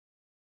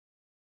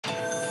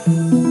I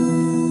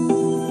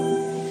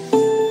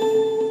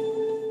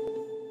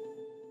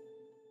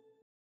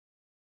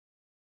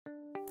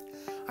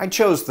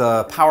chose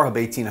the Powerhub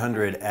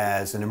 1800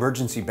 as an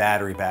emergency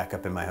battery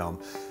backup in my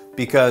home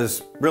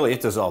because really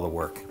it does all the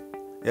work.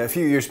 A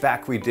few years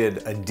back we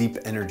did a deep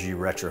energy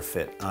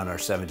retrofit on our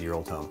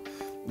 70-year-old home.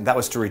 That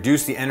was to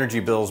reduce the energy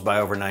bills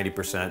by over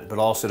 90%, but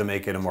also to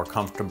make it a more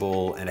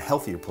comfortable and a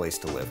healthier place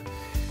to live.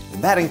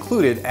 And that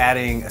included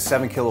adding a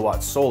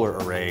 7-kilowatt solar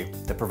array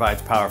that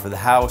provides power for the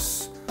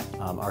house,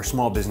 our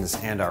small business,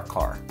 and our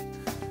car.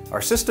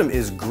 Our system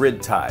is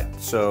grid tied,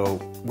 so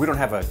we don't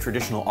have a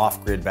traditional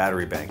off-grid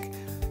battery bank.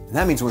 And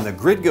that means when the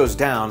grid goes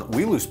down,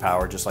 we lose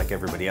power just like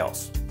everybody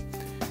else.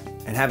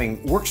 And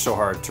having worked so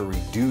hard to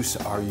reduce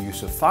our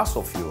use of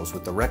fossil fuels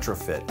with the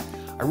retrofit,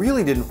 I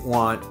really didn't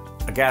want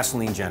a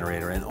gasoline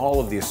generator and all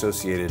of the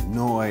associated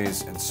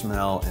noise and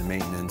smell and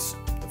maintenance,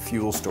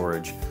 fuel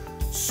storage.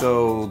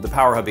 So the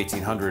Powerhub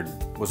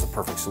 1800 was the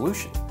perfect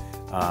solution.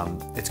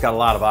 It's got a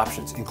lot of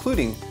options,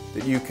 including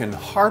that you can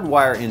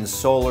hardwire in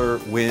solar,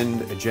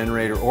 wind, a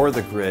generator, or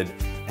the grid,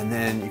 and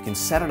then you can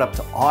set it up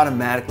to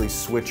automatically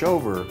switch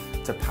over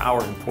to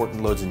power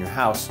important loads in your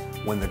house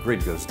when the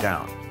grid goes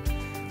down.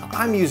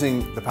 I'm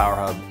using the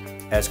Powerhub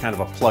as kind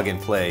of a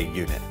plug-and-play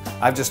unit.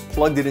 I've just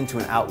plugged it into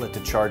an outlet to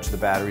charge the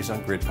batteries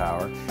on grid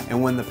power,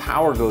 and when the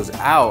power goes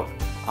out,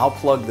 I'll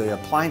plug the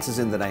appliances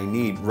in that I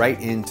need right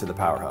into the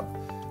Powerhub.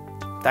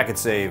 That could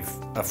save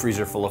a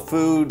freezer full of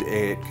food.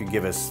 It could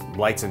give us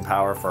lights and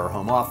power for our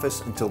home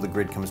office until the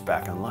grid comes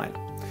back online.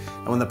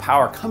 And when the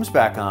power comes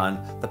back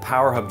on, the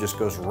Powerhub just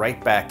goes right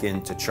back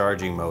into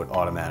charging mode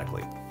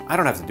automatically. I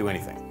don't have to do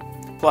anything.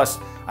 Plus,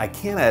 I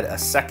can add a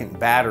second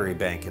battery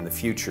bank in the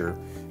future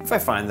if I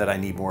find that I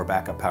need more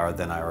backup power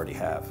than I already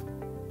have.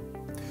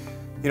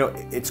 You know,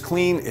 it's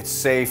clean, it's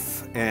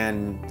safe,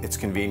 and it's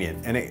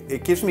convenient. And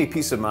it gives me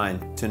peace of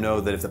mind to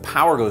know that if the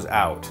power goes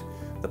out,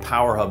 the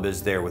Powerhub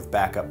is there with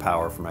backup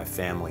power for my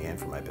family and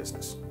for my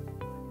business.